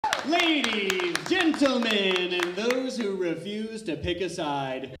Ladies, gentlemen, and those who refuse to pick a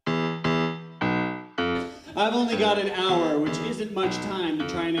side. I've only got an hour, which isn't much time to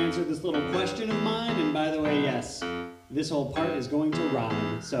try and answer this little question of mine, and by the way, yes, this whole part is going to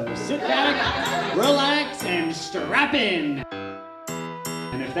rhyme. So sit back, relax, and strap in.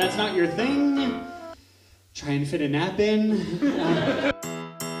 And if that's not your thing, try and fit a nap in.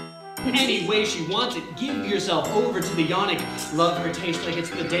 Any way she wants it, give yourself over to the yonic. Love her taste like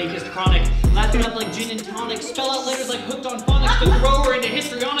it's the dankest chronic. Laugh it up like gin and tonic. Spell out letters like hooked on phonics. Then throw her into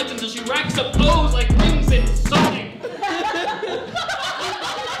histrionics until she racks up O's like rings in Sonic.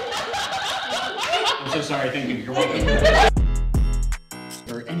 I'm so sorry, thank you. You're welcome.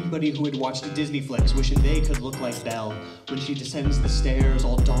 Or anybody who had watched a Disney flicks wishing they could look like Belle when she descends the stairs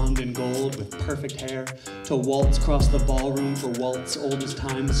all donned in gold with perfect hair to waltz across the ballroom for Walt's oldest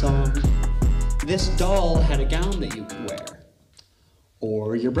time song. This doll had a gown that you could wear.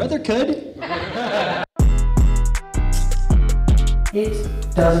 Or your brother could. It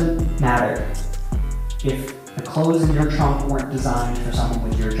doesn't matter if the clothes in your trunk weren't designed for someone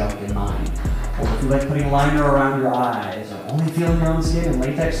with your junk in mind. Or if you like putting liner around your eyes, or only feeling your own skin in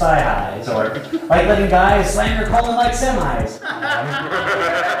latex thigh highs, or like letting guys slam your colon like semis.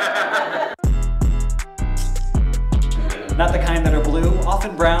 Not the kind that are blue,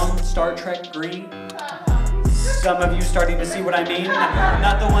 often brown, Star Trek green. Some of you starting to see what I mean.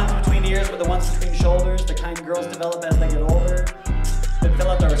 Not the ones between ears, but the ones between shoulders, the kind girls develop as they get older. That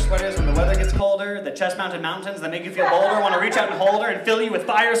fill out their sweaters when the weather gets colder, the chest-mounted mountains that make you feel bolder, want to reach out and hold her and fill you with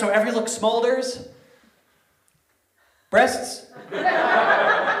fire so every look smolders. Breasts.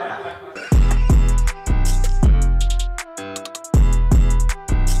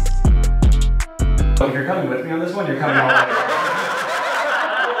 If you're coming with me on this one, you're coming all